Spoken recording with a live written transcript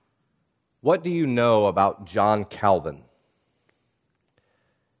What do you know about John Calvin?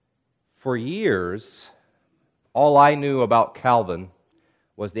 For years, all I knew about Calvin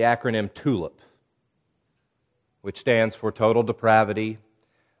was the acronym TULIP, which stands for total depravity,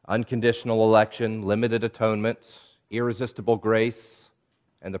 unconditional election, limited atonement, irresistible grace,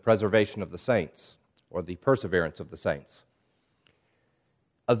 and the preservation of the saints, or the perseverance of the saints.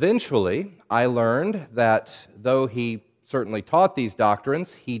 Eventually, I learned that though he certainly taught these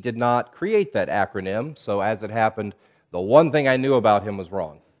doctrines, he did not create that acronym, so as it happened, the one thing I knew about him was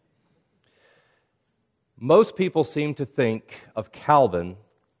wrong. Most people seem to think of Calvin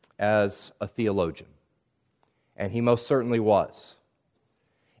as a theologian, and he most certainly was.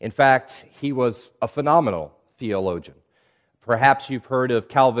 In fact, he was a phenomenal theologian. Perhaps you've heard of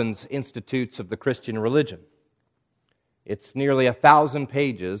Calvin's Institutes of the Christian Religion. It's nearly 1,000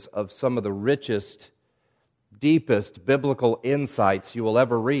 pages of some of the richest, deepest biblical insights you will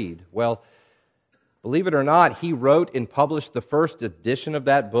ever read. Well, believe it or not, he wrote and published the first edition of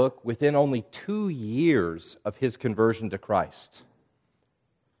that book within only 2 years of his conversion to Christ.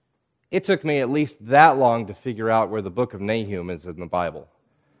 It took me at least that long to figure out where the book of Nahum is in the Bible.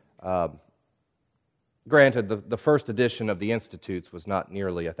 Granted, the first edition of the Institutes was not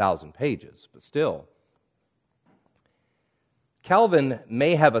nearly 1,000 pages, but still. Calvin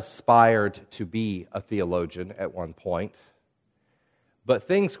may have aspired to be a theologian at one point, but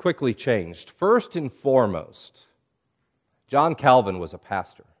things quickly changed. First and foremost, John Calvin was a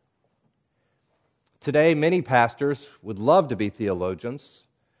pastor. Today, many pastors would love to be theologians,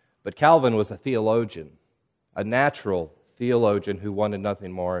 but Calvin was a theologian, a natural theologian who wanted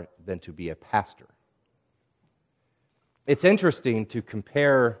nothing more than to be a pastor. It's interesting to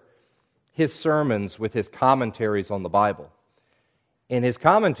compare his sermons with his commentaries on the Bible. In his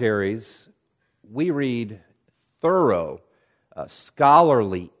commentaries, we read thorough,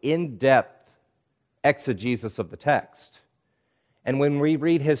 scholarly, in-depth exegesis of the text. And when we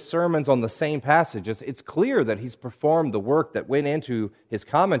read his sermons on the same passages, it's clear that he's performed the work that went into his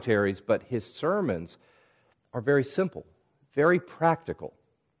commentaries, but his sermons are very simple, very practical.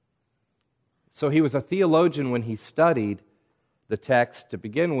 So he was a theologian when he studied the text to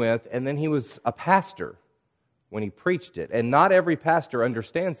begin with, and then he was a pastor when he preached it. And not every pastor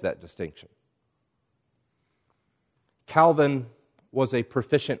understands that distinction. Calvin was a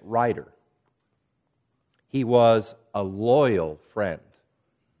proficient writer. He was a loyal friend.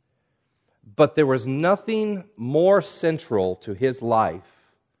 But there was nothing more central to his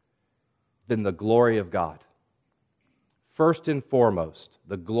life than the glory of God. First and foremost,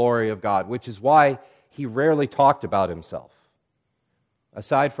 the glory of God, which is why he rarely talked about himself.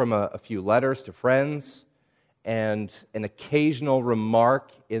 Aside from a few letters to friends and an occasional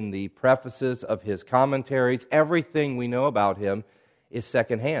remark in the prefaces of his commentaries, everything we know about him is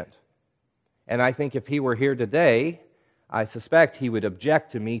secondhand. And I think if he were here today, I suspect he would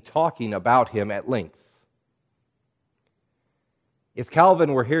object to me talking about him at length. If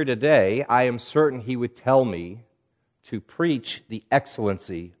Calvin were here today, I am certain he would tell me to preach the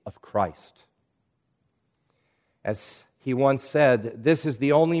excellency of Christ. As he once said, this is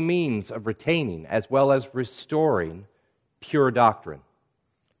the only means of retaining as well as restoring pure doctrine.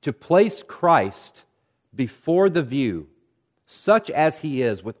 To place Christ before the view, such as he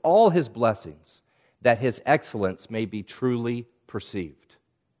is, with all his blessings, that his excellence may be truly perceived.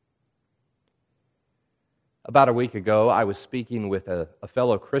 About a week ago, I was speaking with a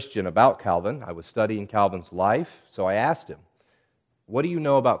fellow Christian about Calvin. I was studying Calvin's life, so I asked him, "What do you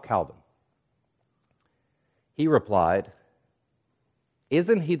know about Calvin?" He replied,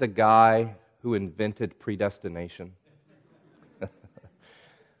 "Isn't he the guy who invented predestination?"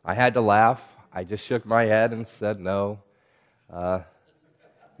 I had to laugh. I just shook my head and said, "No.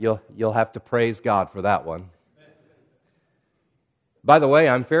 You'll have to praise God for that one." By the way,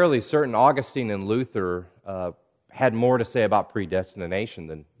 I'm fairly certain Augustine and Luther had more to say about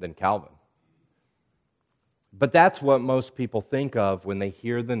predestination than Calvin. But that's what most people think of when they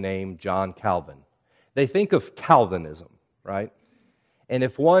hear the name John Calvin. They think of Calvinism, right? And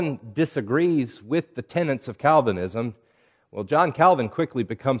if one disagrees with the tenets of Calvinism, well, John Calvin quickly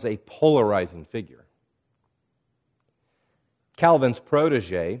becomes a polarizing figure. Calvin's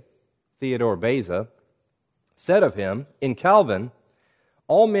protege, Theodore Beza, said of him, "In Calvin,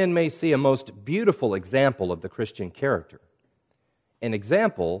 all men may see a most beautiful example of the Christian character, an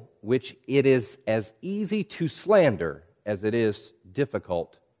example which it is as easy to slander as it is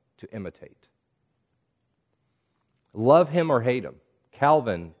difficult to imitate." Love him or hate him,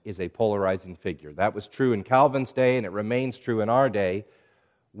 Calvin is a polarizing figure. That was true in Calvin's day, and it remains true in our day,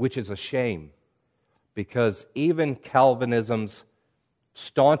 which is a shame, because even Calvinism's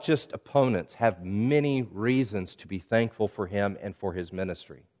staunchest opponents have many reasons to be thankful for him and for his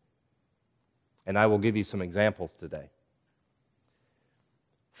ministry. And I will give you some examples today.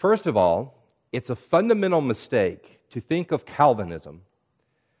 First of all, it's a fundamental mistake to think of Calvinism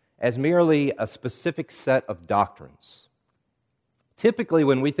as merely a specific set of doctrines. Typically,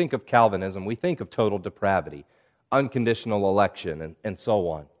 when we think of Calvinism, we think of total depravity, unconditional election, and so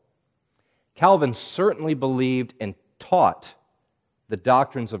on. Calvin certainly believed and taught the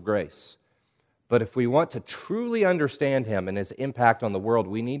doctrines of grace. But if we want to truly understand him and his impact on the world,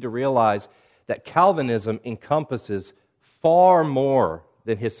 we need to realize that Calvinism encompasses far more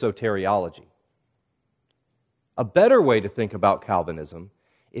than his soteriology. A better way to think about Calvinism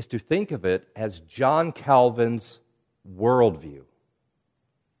is to think of it as John Calvin's worldview.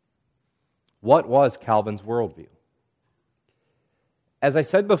 What was Calvin's worldview? As I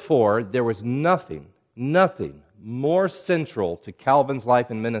said before, there was nothing more central to Calvin's life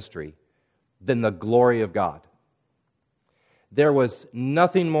and ministry than the glory of God. There was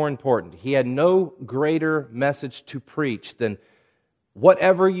nothing more important. He had no greater message to preach than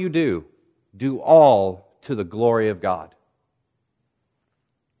whatever you do all to the glory of God.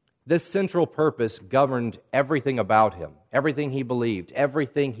 This central purpose governed everything about him, everything he believed,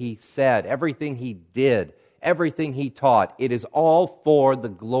 everything he said, everything he did, everything he taught. It is all for the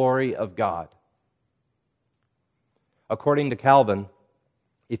glory of God. According to Calvin,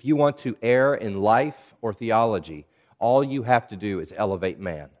 if you want to err in life or theology, all you have to do is elevate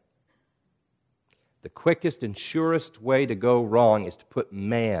man. The quickest and surest way to go wrong is to put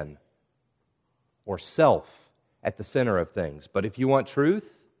man or self at the center of things. But if you want truth,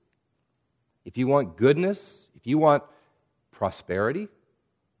 if you want goodness, if you want prosperity,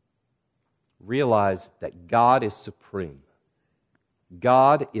 realize that God is supreme.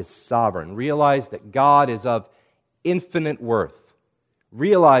 God is sovereign. Realize that God is of infinite worth.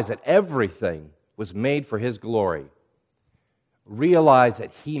 Realize that everything was made for His glory. Realize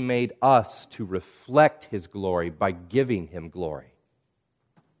that He made us to reflect His glory by giving Him glory.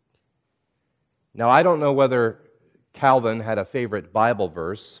 Now, I don't know whether Calvin had a favorite Bible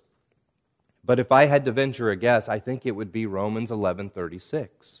verse, but if I had to venture a guess, I think it would be Romans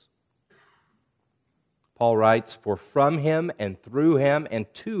 11:36. Paul writes, "For from Him and through Him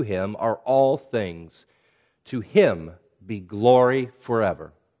and to Him are all things. To Him be glory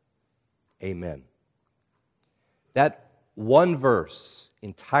forever. Amen." That one verse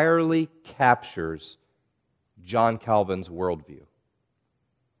entirely captures John Calvin's worldview.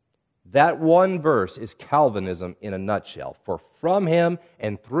 That one verse is Calvinism in a nutshell. For from Him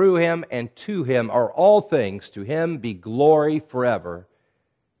and through Him and to Him are all things. To Him be glory forever.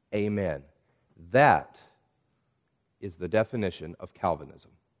 Amen. That is the definition of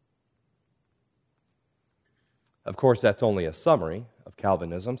Calvinism. Of course, that's only a summary of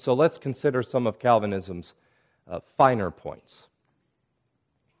Calvinism, so let's consider some of Calvinism's finer points.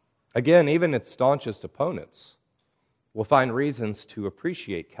 Again, even its staunchest opponents will find reasons to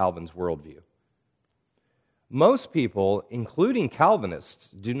appreciate Calvin's worldview. Most people, including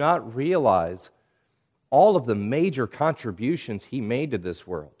Calvinists, do not realize all of the major contributions he made to this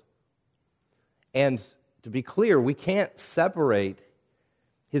world. And to be clear, we can't separate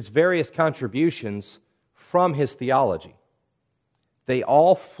his various contributions from his theology. They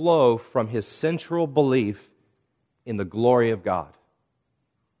all flow from his central belief in the glory of God.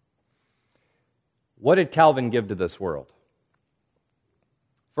 What did Calvin give to this world?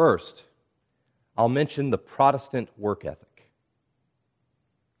 First, I'll mention the Protestant work ethic.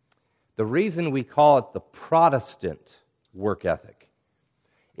 The reason we call it the Protestant work ethic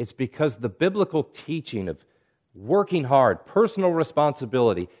is because the biblical teaching of working hard, personal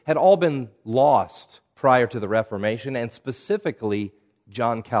responsibility, had all been lost prior to the Reformation, and specifically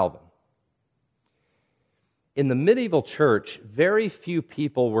John Calvin. In the medieval church, very few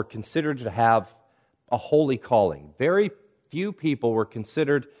people were considered to have a holy calling. Very few people were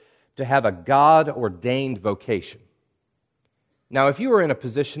considered to have a God-ordained vocation. Now, if you were in a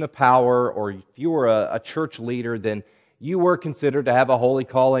position of power or if you were a church leader, then you were considered to have a holy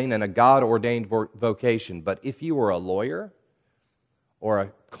calling and a God-ordained vocation. But if you were a lawyer or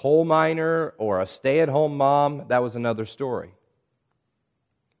a coal miner or a stay-at-home mom, that was another story.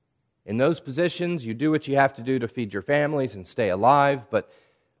 In those positions, you do what you have to do to feed your families and stay alive, but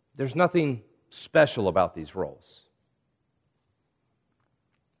there's nothing special about these roles.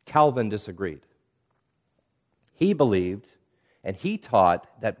 Calvin disagreed. He believed and he taught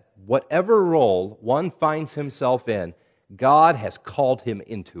that whatever role one finds himself in, God has called him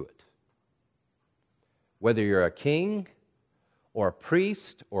into it. Whether you're a king or a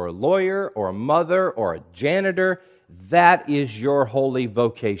priest or a lawyer or a mother or a janitor, that is your holy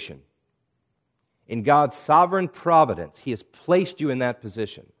vocation. In God's sovereign providence, He has placed you in that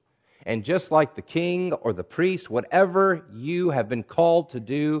position. And just like the king or the priest, whatever you have been called to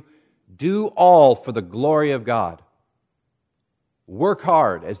do all for the glory of God. Work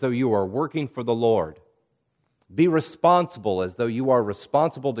hard as though you are working for the Lord. Be responsible as though you are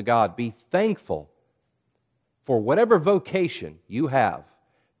responsible to God. Be thankful for whatever vocation you have,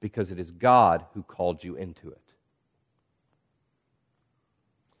 because it is God who called you into it.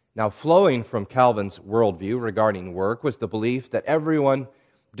 Now, flowing from Calvin's worldview regarding work was the belief that everyone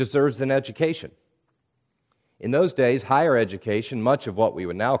deserves an education. In those days, higher education, much of what we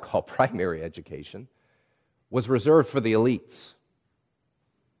would now call primary education, was reserved for the elites.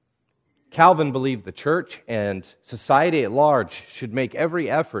 Calvin believed the church and society at large should make every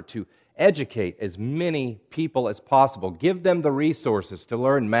effort to educate as many people as possible, give them the resources to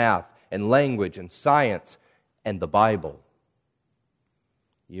learn math and language and science and the Bible.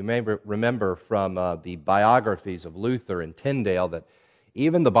 You may remember from the biographies of Luther and Tyndale that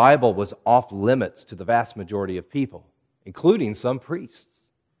even the Bible was off limits to the vast majority of people, including some priests.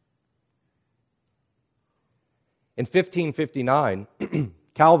 In 1559,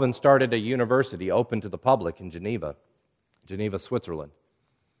 Calvin started a university open to the public in Geneva, Switzerland,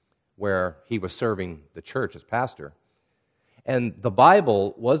 where he was serving the church as pastor. And the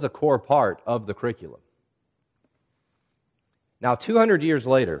Bible was a core part of the curriculum. Now, 200 years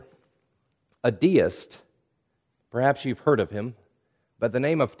later, a deist, perhaps you've heard of him, by the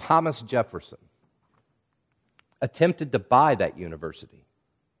name of Thomas Jefferson, attempted to buy that university.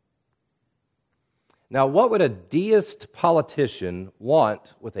 Now, what would a deist politician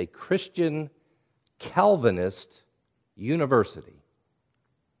want with a Christian Calvinist university?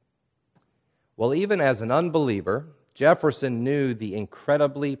 Well, even as an unbeliever, Jefferson knew the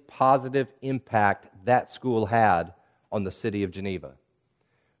incredibly positive impact that school had on the city of Geneva.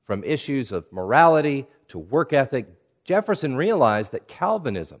 From issues of morality to work ethic, Jefferson realized that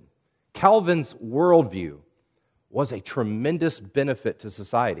Calvin's worldview, was a tremendous benefit to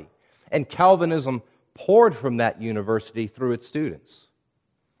society. And Calvinism poured from that university through its students.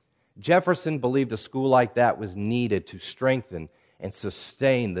 Jefferson believed a school like that was needed to strengthen and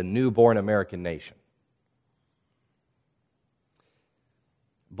sustain the newborn American nation.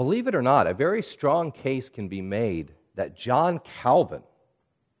 Believe it or not, a very strong case can be made that John Calvin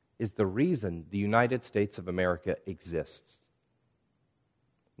is the reason the United States of America exists.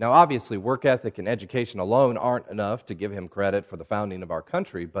 Now, obviously, work ethic and education alone aren't enough to give him credit for the founding of our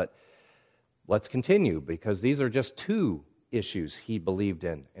country, but let's continue, because these are just two issues he believed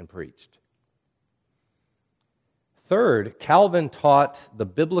in and preached. Third, Calvin taught the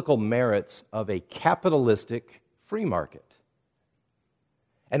biblical merits of a capitalistic free market.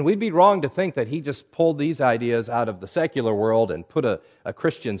 And we'd be wrong to think that he just pulled these ideas out of the secular world and put a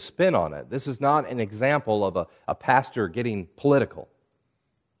Christian spin on it. This is not an example of a pastor getting political.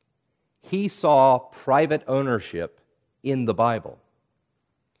 He saw private ownership in the Bible.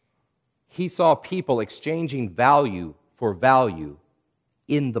 He saw people exchanging value for value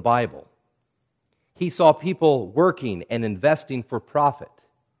in the Bible. He saw people working and investing for profit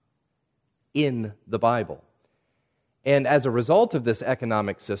in the Bible. And as a result of this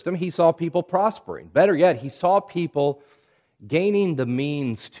economic system, he saw people prospering. Better yet, he saw people gaining the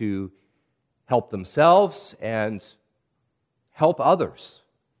means to help themselves and help others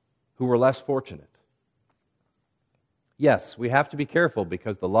who were less fortunate. Yes, we have to be careful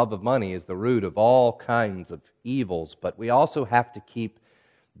because the love of money is the root of all kinds of evils, but we also have to keep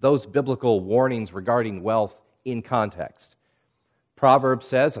those biblical warnings regarding wealth in context. Proverbs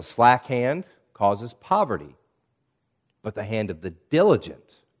says, a slack hand causes poverty, but the hand of the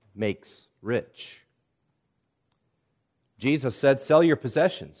diligent makes rich. Jesus said, sell your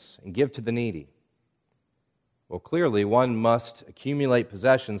possessions and give to the needy. Well, clearly, one must accumulate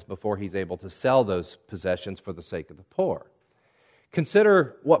possessions before he's able to sell those possessions for the sake of the poor.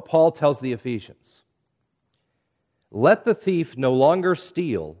 Consider what Paul tells the Ephesians. Let the thief no longer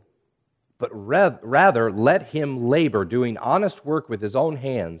steal, but rather let him labor, doing honest work with his own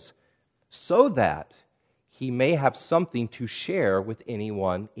hands, so that he may have something to share with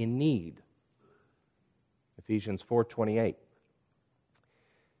anyone in need. Ephesians 4:28.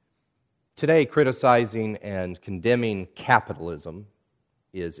 Today, criticizing and condemning capitalism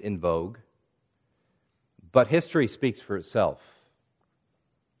is in vogue, but history speaks for itself.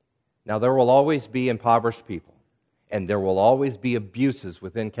 Now, there will always be impoverished people, and there will always be abuses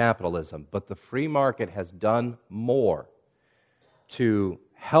within capitalism, but the free market has done more to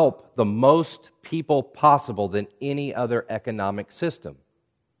help the most people possible than any other economic system.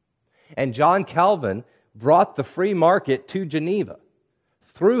 And John Calvin brought the free market to Geneva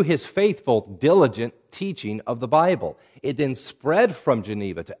through his faithful, diligent teaching of the Bible. It then spread from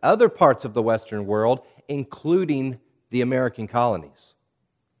Geneva to other parts of the Western world, including the American colonies.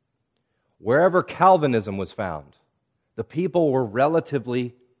 Wherever Calvinism was found, the people were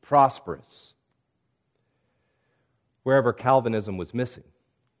relatively prosperous. Wherever Calvinism was missing,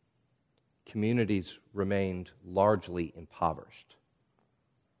 communities remained largely impoverished.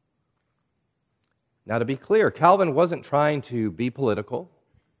 Now, to be clear, Calvin wasn't trying to be political.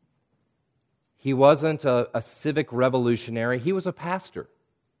 He wasn't a civic revolutionary. He was a pastor,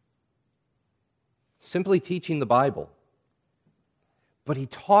 simply teaching the Bible. But he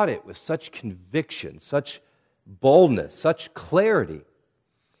taught it with such conviction, such boldness, such clarity,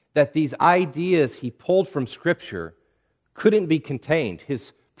 that these ideas he pulled from Scripture couldn't be contained.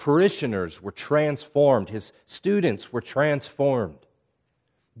 His parishioners were transformed. His students were transformed.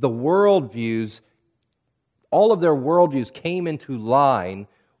 The worldviews, all of their worldviews came into line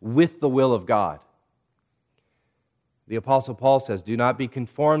with the will of God. The Apostle Paul says, "Do not be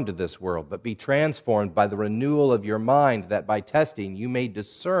conformed to this world, but be transformed by the renewal of your mind, that by testing you may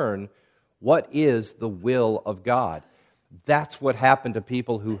discern what is the will of God." That's what happened to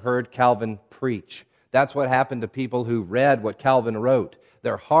people who heard Calvin preach. That's what happened to people who read what Calvin wrote.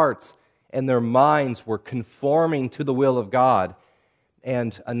 Their hearts and their minds were conforming to the will of God,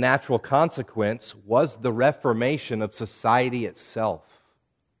 and a natural consequence was the reformation of society itself.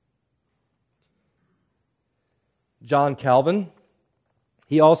 John Calvin,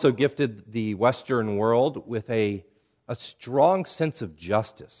 he also gifted the Western world with a strong sense of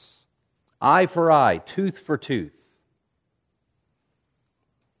justice. Eye for eye, tooth for tooth.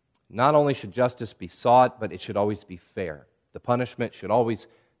 Not only should justice be sought, but it should always be fair. The punishment should always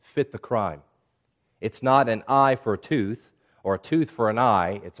fit the crime. It's not an eye for a tooth or a tooth for an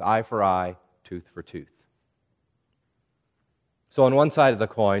eye. It's eye for eye, tooth for tooth. So on one side of the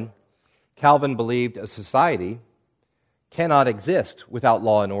coin, Calvin believed a society cannot exist without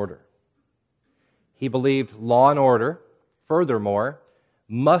law and order. He believed law and order, furthermore,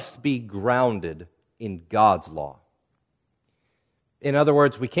 must be grounded in God's law. In other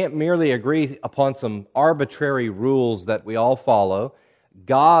words, we can't merely agree upon some arbitrary rules that we all follow.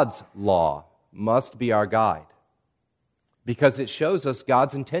 God's law must be our guide because it shows us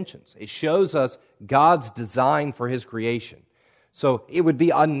God's intentions. It shows us God's design for His creation. So it would be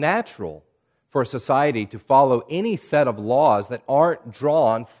unnatural for a society to follow any set of laws that aren't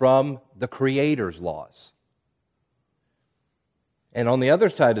drawn from the Creator's laws. And on the other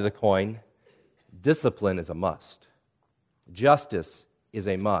side of the coin, discipline is a must. Justice is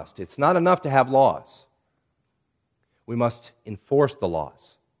a must. It's not enough to have laws. We must enforce the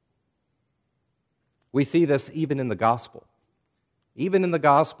laws. We see this even in the gospel. Even in the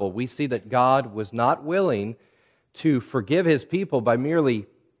gospel, we see that God was not willing to forgive His people by merely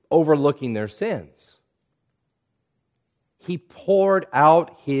overlooking their sins. He poured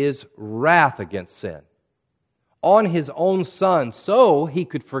out His wrath against sin on His own Son so He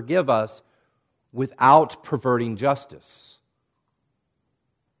could forgive us without perverting justice.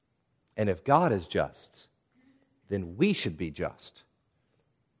 And if God is just, then we should be just,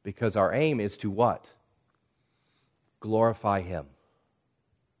 because our aim is to what? Glorify Him.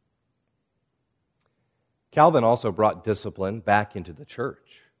 Calvin also brought discipline back into the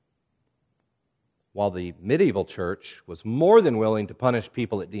church. While the medieval church was more than willing to punish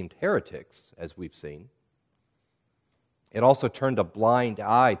people it deemed heretics, as we've seen, it also turned a blind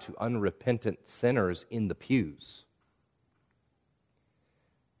eye to unrepentant sinners in the pews.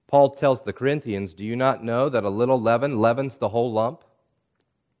 Paul tells the Corinthians, "Do you not know that a little leaven leavens the whole lump?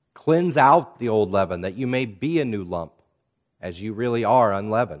 Cleanse out the old leaven, that you may be a new lump, as you really are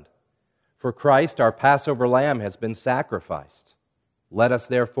unleavened. For Christ, our Passover lamb, has been sacrificed. Let us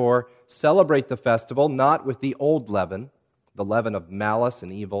therefore celebrate the festival not with the old leaven, the leaven of malice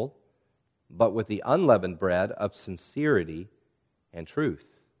and evil, but with the unleavened bread of sincerity and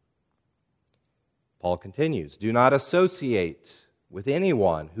truth." Paul continues, "Do not associate with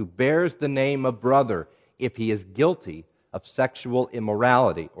anyone who bears the name of brother if he is guilty of sexual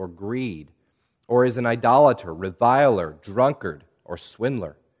immorality or greed, or is an idolater, reviler, drunkard, or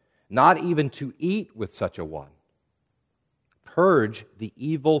swindler, not even to eat with such a one. Purge the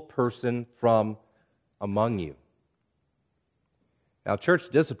evil person from among you." Now, church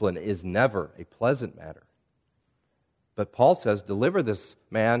discipline is never a pleasant matter. But Paul says, deliver this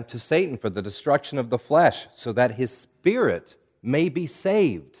man to Satan for the destruction of the flesh, so that his spirit may be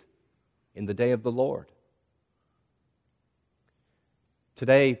saved in the day of the Lord.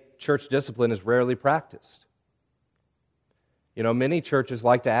 Today, church discipline is rarely practiced. You know, many churches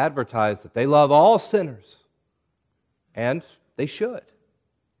like to advertise that they love all sinners, and they should.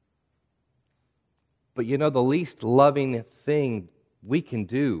 But you know, the least loving thing we can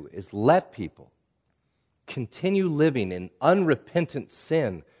do is let people continue living in unrepentant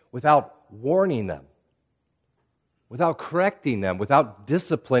sin without warning them, without correcting them, without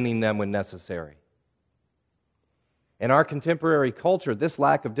disciplining them when necessary. In our contemporary culture, this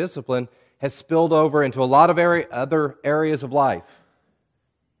lack of discipline has spilled over into a lot of other areas of life,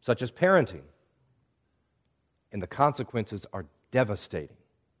 such as parenting. And the consequences are devastating.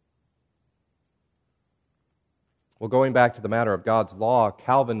 Well, going back to the matter of God's law,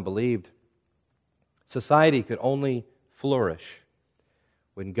 Calvin believed society could only flourish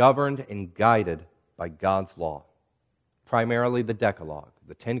when governed and guided by God's law, primarily the Decalogue,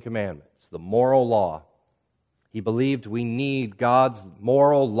 the Ten Commandments, the moral law. He believed we need God's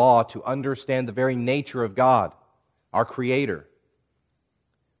moral law to understand the very nature of God, our Creator.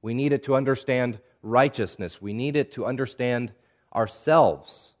 We need it to understand righteousness. We need it to understand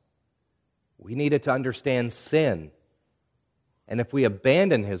ourselves. We need it to understand sin. And if we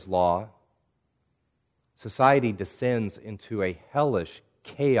abandon His law, society descends into a hellish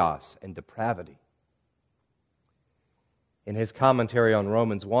chaos and depravity. In his commentary on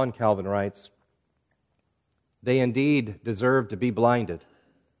Romans 1, Calvin writes, "They indeed deserve to be blinded,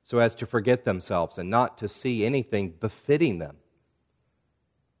 so as to forget themselves and not to see anything befitting them,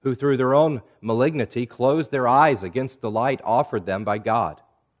 who through their own malignity closed their eyes against the light offered them by God,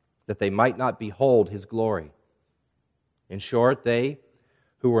 that they might not behold His glory. In short, they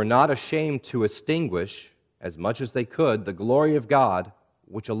who were not ashamed to extinguish, as much as they could, the glory of God,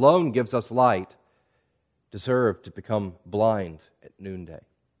 which alone gives us light, deserve to become blind at noonday."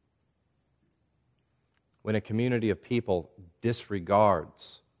 When a community of people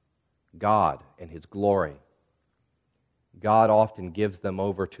disregards God and His glory, God often gives them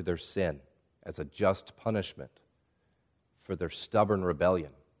over to their sin as a just punishment for their stubborn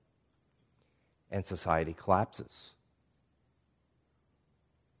rebellion, and society collapses.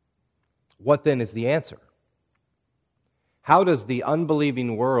 What then is the answer? How does the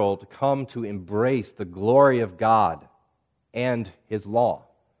unbelieving world come to embrace the glory of God and His law?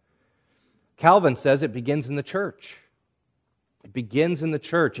 Calvin says it begins in the church. It begins in the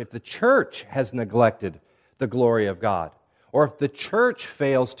church. If the church has neglected the glory of God, or if the church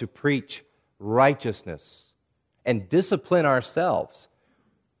fails to preach righteousness and discipline ourselves,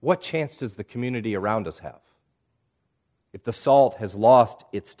 what chance does the community around us have? If the salt has lost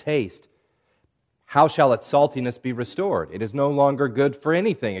its taste, how shall its saltiness be restored? It is no longer good for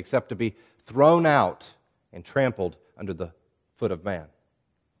anything except to be thrown out and trampled under the foot of man.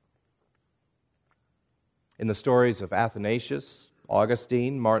 In the stories of Athanasius,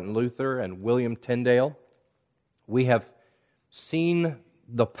 Augustine, Martin Luther, and William Tyndale, we have seen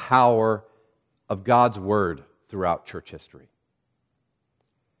the power of God's Word throughout church history.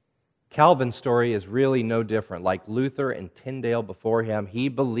 Calvin's story is really no different. Like Luther and Tyndale before him, he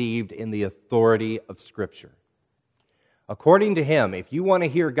believed in the authority of Scripture. According to him, if you want to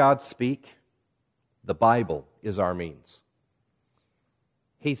hear God speak, the Bible is our means.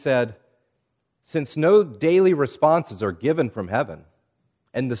 He said, "Since no daily responses are given from heaven,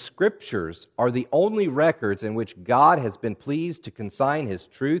 and the Scriptures are the only records in which God has been pleased to consign His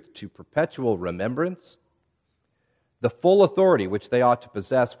truth to perpetual remembrance, the full authority which they ought to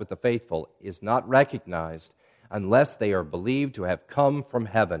possess with the faithful is not recognized unless they are believed to have come from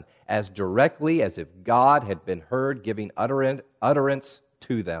heaven, as directly as if God had been heard giving utterance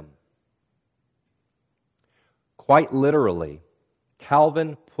to them." Quite literally,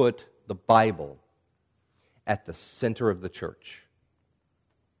 Calvin put the Bible at the center of the church.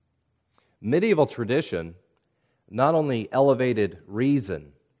 Medieval tradition not only elevated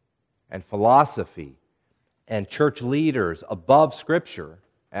reason and philosophy and church leaders above Scripture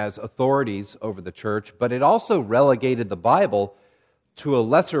as authorities over the church, but it also relegated the Bible to a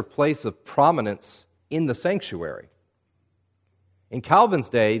lesser place of prominence in the sanctuary. In Calvin's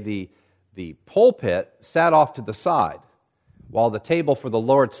day, the pulpit sat off to the side, while the table for the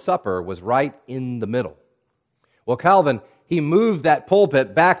Lord's Supper was right in the middle. Well, Calvin, he moved that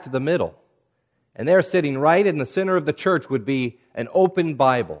pulpit back to the middle, and there sitting right in the center of the church would be an open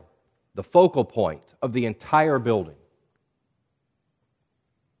Bible, the focal point of the entire building.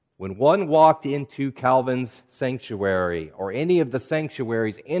 When one walked into Calvin's sanctuary, or any of the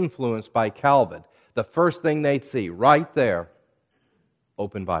sanctuaries influenced by Calvin, the first thing they'd see right there,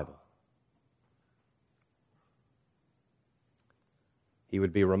 open Bible. He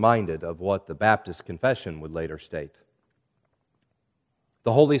would be reminded of what the Baptist Confession would later state.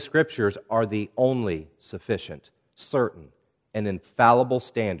 The Holy Scriptures are the only sufficient, certain, an infallible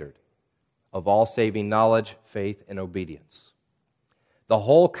standard of all saving knowledge, faith, and obedience. The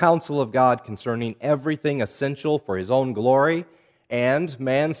whole counsel of God concerning everything essential for His own glory and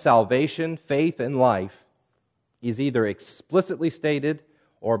man's salvation, faith, and life is either explicitly stated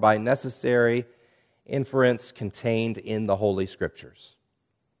or by necessary inference contained in the Holy Scriptures.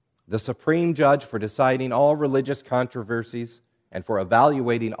 The supreme judge for deciding all religious controversies and for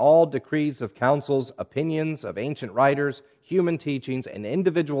evaluating all decrees of councils, opinions of ancient writers, human teachings, and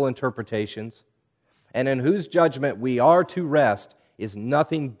individual interpretations, and in whose judgment we are to rest, is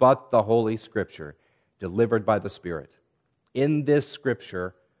nothing but the Holy Scripture, delivered by the Spirit. In this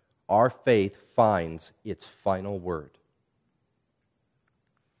Scripture, our faith finds its final word.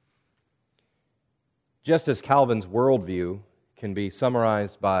 Just as Calvin's worldview can be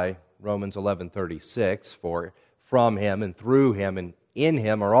summarized by Romans 11:36, for from Him and through Him and in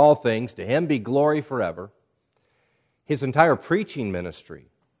Him are all things, to Him be glory forever, his entire preaching ministry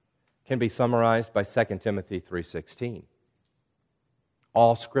can be summarized by 2 Timothy 3:16.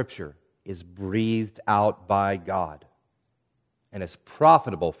 All Scripture is breathed out by God and is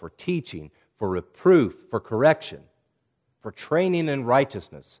profitable for teaching, for reproof, for correction, for training in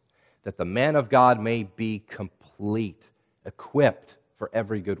righteousness, that the man of God may be complete, equipped for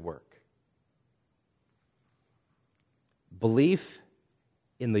every good work. Belief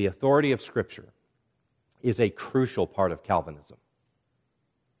in the authority of Scripture is a crucial part of Calvinism.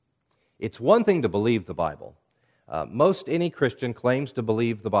 It's one thing to believe the Bible. Most any Christian claims to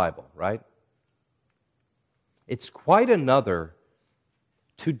believe the Bible, right? It's quite another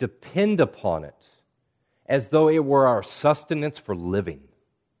to depend upon it as though it were our sustenance for living.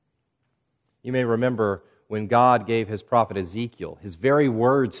 You may remember when God gave His prophet Ezekiel His very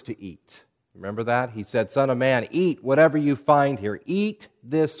words to eat. Remember that? He said, "Son of man, eat whatever you find here. Eat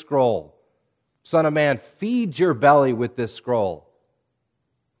this scroll. Son of man, feed your belly with this scroll.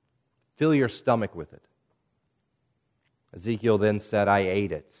 Fill your stomach with it." Ezekiel then said, "I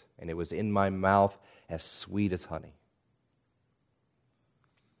ate it, and it was in my mouth as sweet as honey."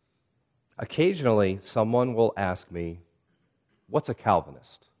 Occasionally, someone will ask me, "What's a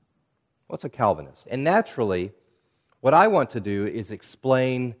Calvinist?" What's a Calvinist? And naturally, what I want to do is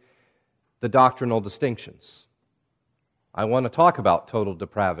explain the doctrinal distinctions. I want to talk about total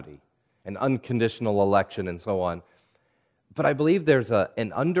depravity and unconditional election and so on. But I believe there's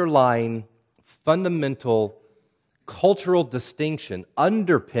an underlying fundamental cultural distinction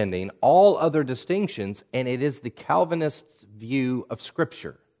underpinning all other distinctions, and it is the Calvinist's view of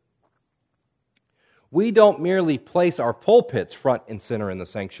Scripture. We don't merely place our pulpits front and center in the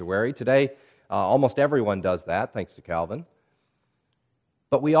sanctuary. Today, almost everyone does that, thanks to Calvin.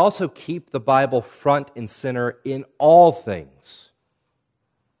 But we also keep the Bible front and center in all things.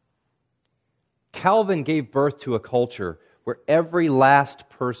 Calvin gave birth to a culture where every last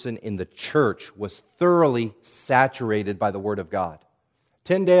person in the church was thoroughly saturated by the Word of God.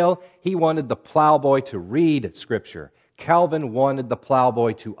 Tyndale, he wanted the plowboy to read Scripture. Calvin wanted the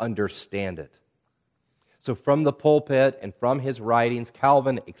plowboy to understand it. So from the pulpit and from his writings,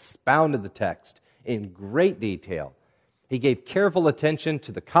 Calvin expounded the text in great detail. He gave careful attention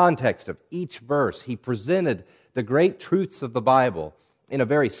to the context of each verse. He presented the great truths of the Bible in a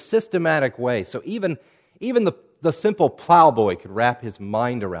very systematic way. So even the simple plowboy could wrap his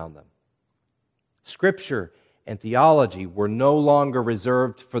mind around them. Scripture and theology were no longer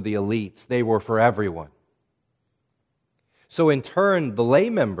reserved for the elites. They were for everyone. So in turn, the lay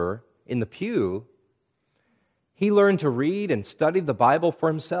member in the pew, he learned to read and study the Bible for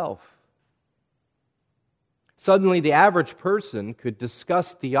himself. Suddenly, the average person could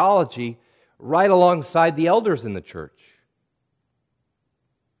discuss theology right alongside the elders in the church.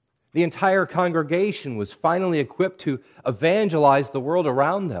 The entire congregation was finally equipped to evangelize the world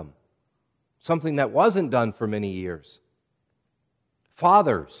around them, something that wasn't done for many years.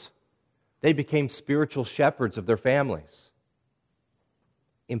 Fathers, they became spiritual shepherds of their families.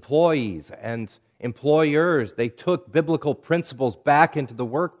 Employees and employers, they took biblical principles back into the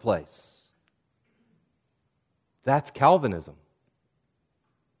workplace. That's Calvinism.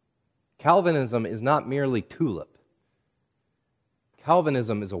 Calvinism is not merely tulip.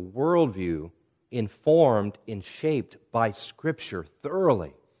 Calvinism is a worldview informed and shaped by Scripture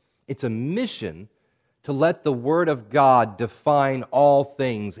thoroughly. It's a mission to let the Word of God define all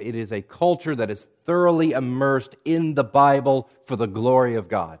things. It is a culture that is thoroughly immersed in the Bible for the glory of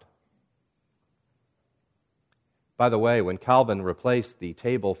God. By the way, when Calvin replaced the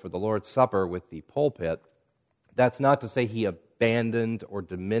table for the Lord's Supper with the pulpit, that's not to say he abandoned or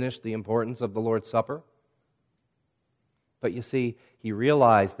diminished the importance of the Lord's Supper. But you see, he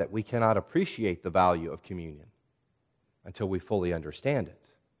realized that we cannot appreciate the value of communion until we fully understand it.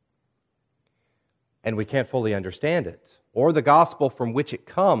 And we can't fully understand it, or the gospel from which it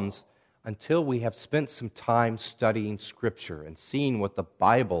comes, until we have spent some time studying Scripture and seeing what the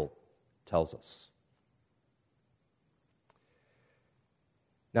Bible tells us.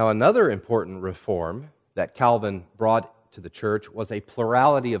 Now, another important reform that Calvin brought to the church was a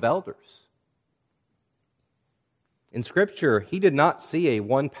plurality of elders. In Scripture, he did not see a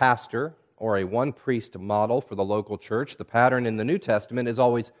one pastor or a one priest model for the local church. The pattern in the New Testament is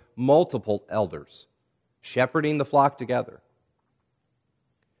always multiple elders shepherding the flock together.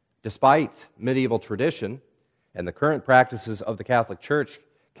 Despite medieval tradition and the current practices of the Catholic Church,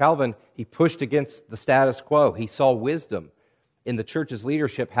 Calvin, he pushed against the status quo. He saw wisdom in the church's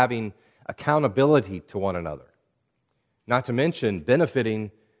leadership having accountability to one another, not to mention benefiting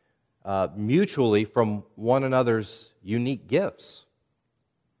mutually from one another's unique gifts.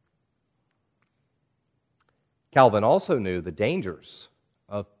 Calvin also knew the dangers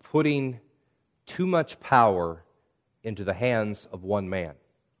of putting too much power into the hands of one man.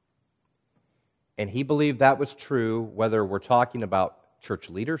 And he believed that was true whether we're talking about church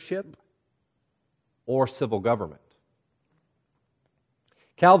leadership or civil government.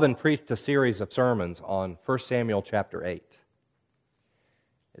 Calvin preached a series of sermons on 1 Samuel chapter 8.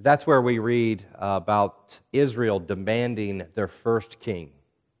 That's where we read about Israel demanding their first king.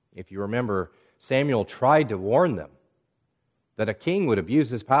 If you remember, Samuel tried to warn them that a king would abuse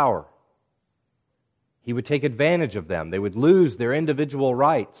his power. He would take advantage of them. They would lose their individual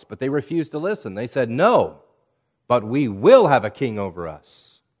rights, but they refused to listen. They said, "No, but we will have a king over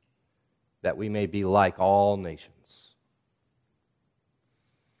us, that we may be like all nations."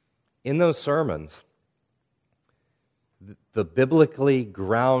 In those sermons, the biblically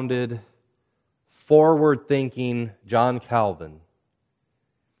grounded, forward-thinking John Calvin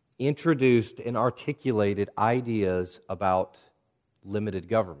introduced and articulated ideas about limited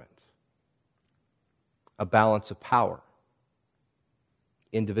government, a balance of power,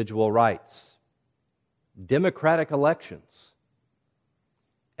 individual rights, democratic elections,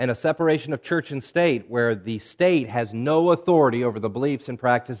 and a separation of church and state where the state has no authority over the beliefs and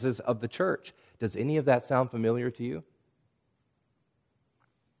practices of the church. Does any of that sound familiar to you?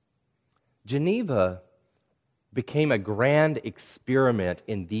 Geneva became a grand experiment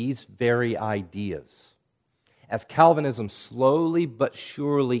in these very ideas as Calvinism slowly but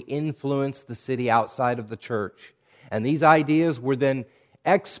surely influenced the city outside of the church. And these ideas were then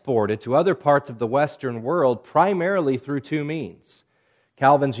exported to other parts of the Western world primarily through two means: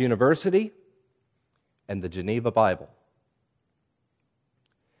 Calvin's University and the Geneva Bible.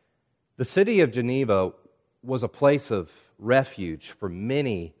 The city of Geneva was a place of refuge for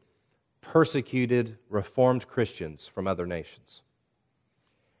many persecuted Reformed Christians from other nations.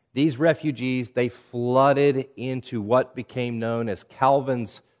 These refugees, they flooded into what became known as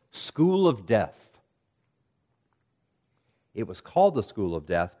Calvin's School of Death. It was called the School of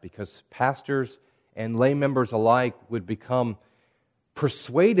Death because pastors and lay members alike would become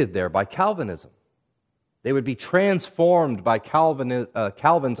persuaded there by Calvinism. They would be transformed by Calvin's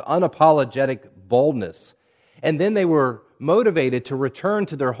unapologetic boldness. And then they were motivated to return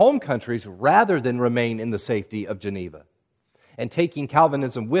to their home countries rather than remain in the safety of Geneva. And taking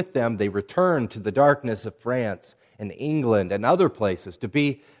Calvinism with them, they returned to the darkness of France and England and other places to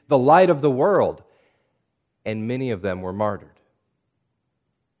be the light of the world. And many of them were martyred.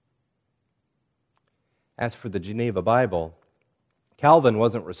 As for the Geneva Bible, Calvin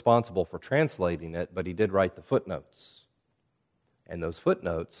wasn't responsible for translating it, but he did write the footnotes. And those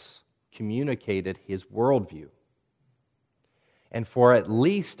footnotes communicated his worldview. And for at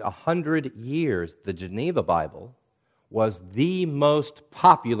least 100 years, the Geneva Bible was the most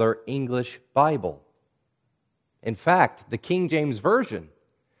popular English Bible. In fact, the King James Version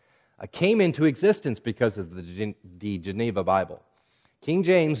came into existence because of the Geneva Bible. King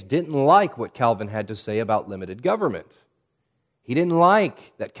James didn't like what Calvin had to say about limited government. He didn't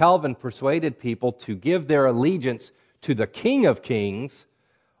like that Calvin persuaded people to give their allegiance to the King of Kings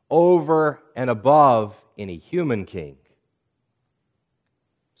over and above any human king.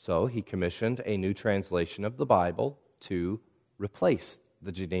 So he commissioned a new translation of the Bible to replace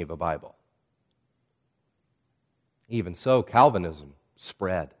the Geneva Bible. Even so, Calvinism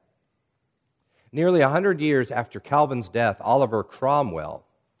spread. Nearly 100 years after Calvin's death, Oliver Cromwell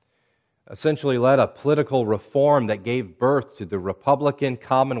essentially led a political reform that gave birth to the Republican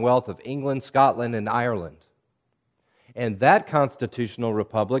Commonwealth of England, Scotland, and Ireland. And that constitutional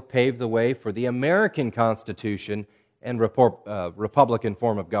republic paved the way for the American Constitution and Republican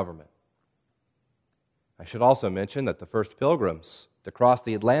form of government. I should also mention that the first pilgrims to cross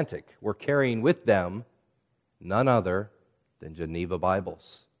the Atlantic were carrying with them none other than Geneva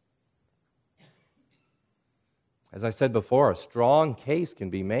Bibles. As I said before, a strong case can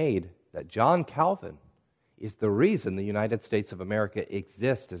be made that John Calvin is the reason the United States of America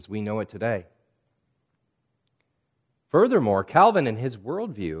exists as we know it today. Furthermore, Calvin and his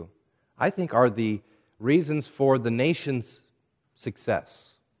worldview, I think, are the reasons for the nation's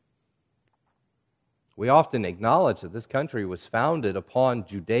success. We often acknowledge that this country was founded upon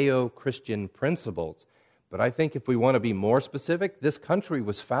Judeo-Christian principles, but I think if we want to be more specific, this country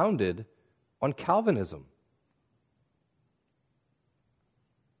was founded on Calvinism.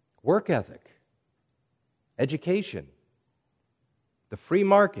 Work ethic, education, the free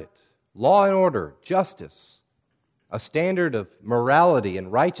market, law and order, justice, a standard of morality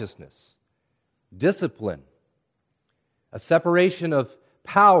and righteousness, discipline, a separation of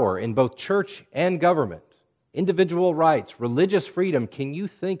power in both church and government, individual rights, religious freedom. Can you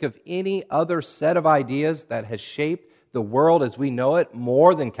think of any other set of ideas that has shaped the world as we know it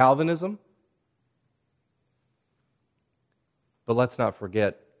more than Calvinism? But let's not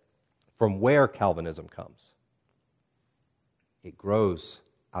forget from where Calvinism comes. It grows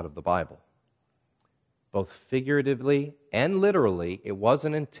out of the Bible. Both figuratively and literally, it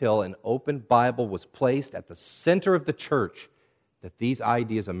wasn't until an open Bible was placed at the center of the church that these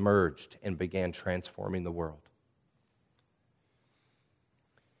ideas emerged and began transforming the world.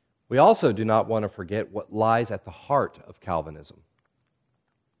 We also do not want to forget what lies at the heart of Calvinism.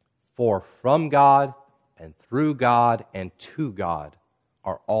 For from God and through God and to God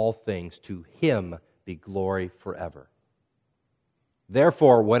are all things, to Him be glory forever.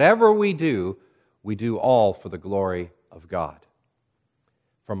 Therefore, whatever we do all for the glory of God.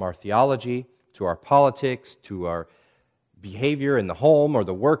 From our theology to our politics to our behavior in the home or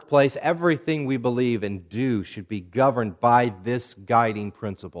the workplace, everything we believe and do should be governed by this guiding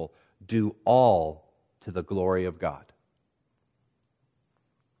principle: do all to the glory of God.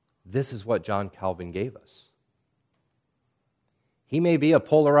 This is what John Calvin gave us. He may be a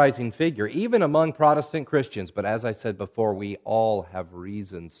polarizing figure, even among Protestant Christians, but as I said before, we all have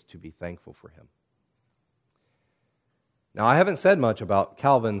reasons to be thankful for him. Now, I haven't said much about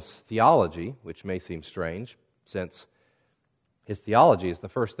Calvin's theology, which may seem strange, since his theology is the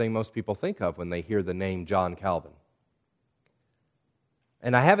first thing most people think of when they hear the name John Calvin.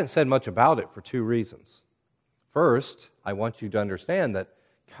 And I haven't said much about it for two reasons. First, I want you to understand that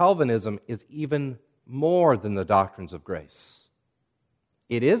Calvinism is even more than the doctrines of grace.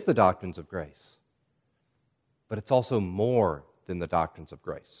 It is the doctrines of grace, but it's also more than the doctrines of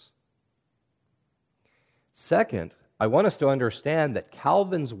grace. Second, I want us to understand that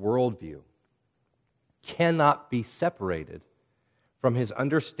Calvin's worldview cannot be separated from his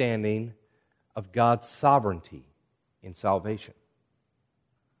understanding of God's sovereignty in salvation.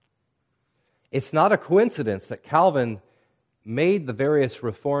 It's not a coincidence that Calvin made the various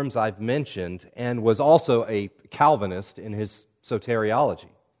reforms I've mentioned and was also a Calvinist in his soteriology.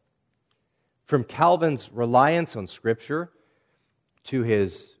 From Calvin's reliance on Scripture to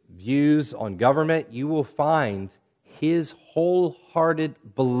his views on government, you will find his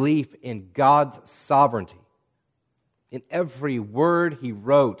wholehearted belief in God's sovereignty. In every word he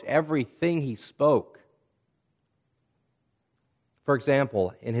wrote, everything he spoke. For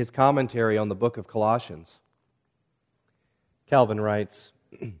example, in his commentary on the book of Colossians, Calvin writes,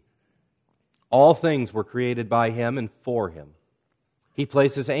 "All things were created by him and for him. He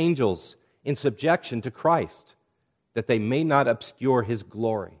places angels in subjection to Christ, that they may not obscure his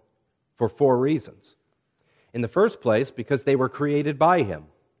glory, for four reasons. In the first place, because they were created by him.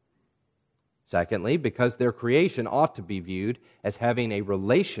 Secondly, because their creation ought to be viewed as having a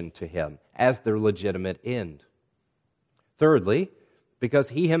relation to him as their legitimate end. Thirdly, because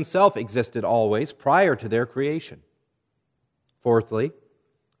he himself existed always prior to their creation. Fourthly,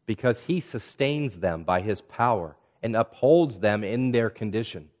 because he sustains them by his power and upholds them in their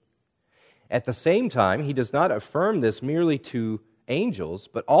condition. At the same time, he does not affirm this merely to angels,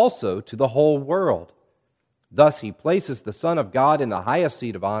 but also to the whole world. Thus he places the Son of God in the highest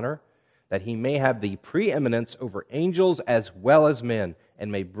seat of honor, that he may have the preeminence over angels as well as men,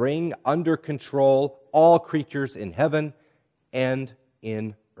 and may bring under control all creatures in heaven and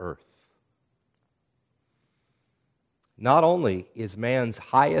in earth." Not only is man's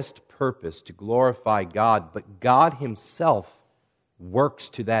highest purpose to glorify God, but God himself works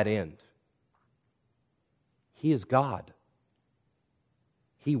to that end. He is God.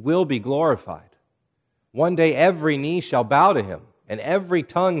 He will be glorified. One day every knee shall bow to him, and every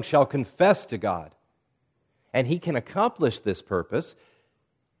tongue shall confess to God. And he can accomplish this purpose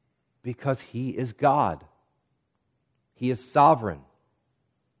because he is God. He is sovereign.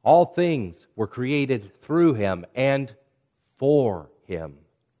 All things were created through him and for Him.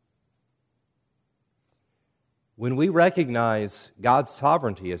 When we recognize God's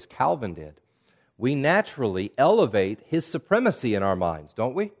sovereignty as Calvin did, we naturally elevate His supremacy in our minds,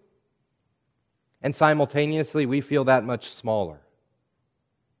 don't we? And simultaneously, we feel that much smaller.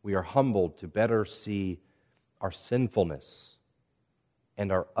 We are humbled to better see our sinfulness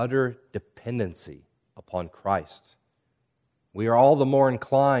and our utter dependency upon Christ. We are all the more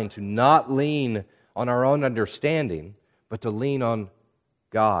inclined to not lean on our own understanding, but to lean on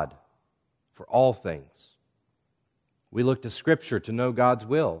God for all things. We look to Scripture to know God's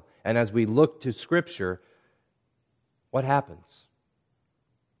will. And as we look to Scripture, what happens?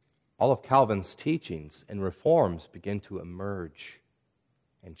 All of Calvin's teachings and reforms begin to emerge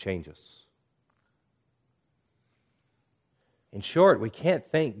and change us. In short, we can't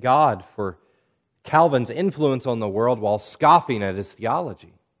thank God for Calvin's influence on the world while scoffing at his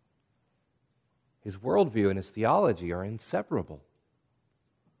theology. His worldview and his theology are inseparable.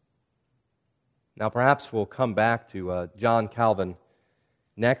 Now, perhaps we'll come back to John Calvin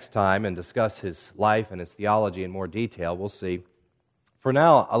next time and discuss his life and his theology in more detail. We'll see. For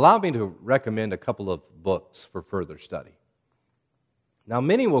now, allow me to recommend a couple of books for further study. Now,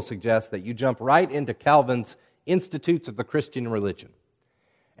 many will suggest that you jump right into Calvin's Institutes of the Christian Religion,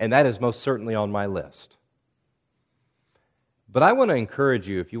 and that is most certainly on my list. But I want to encourage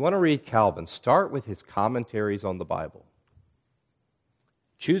you, if you want to read Calvin, start with his commentaries on the Bible.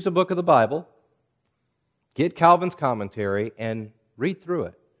 Choose a book of the Bible, get Calvin's commentary, and read through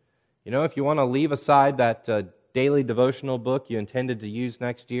it. You know, if you want to leave aside that daily devotional book you intended to use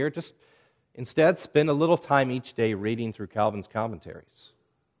next year, just instead spend a little time each day reading through Calvin's commentaries.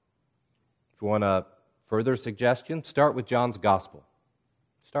 If you want a further suggestion, start with John's Gospel.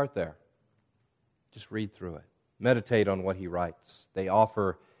 Start there. Just read through it. Meditate on what he writes. They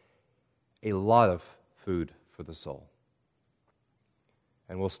offer a lot of food for the soul.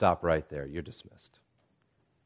 And we'll stop right there. You're dismissed.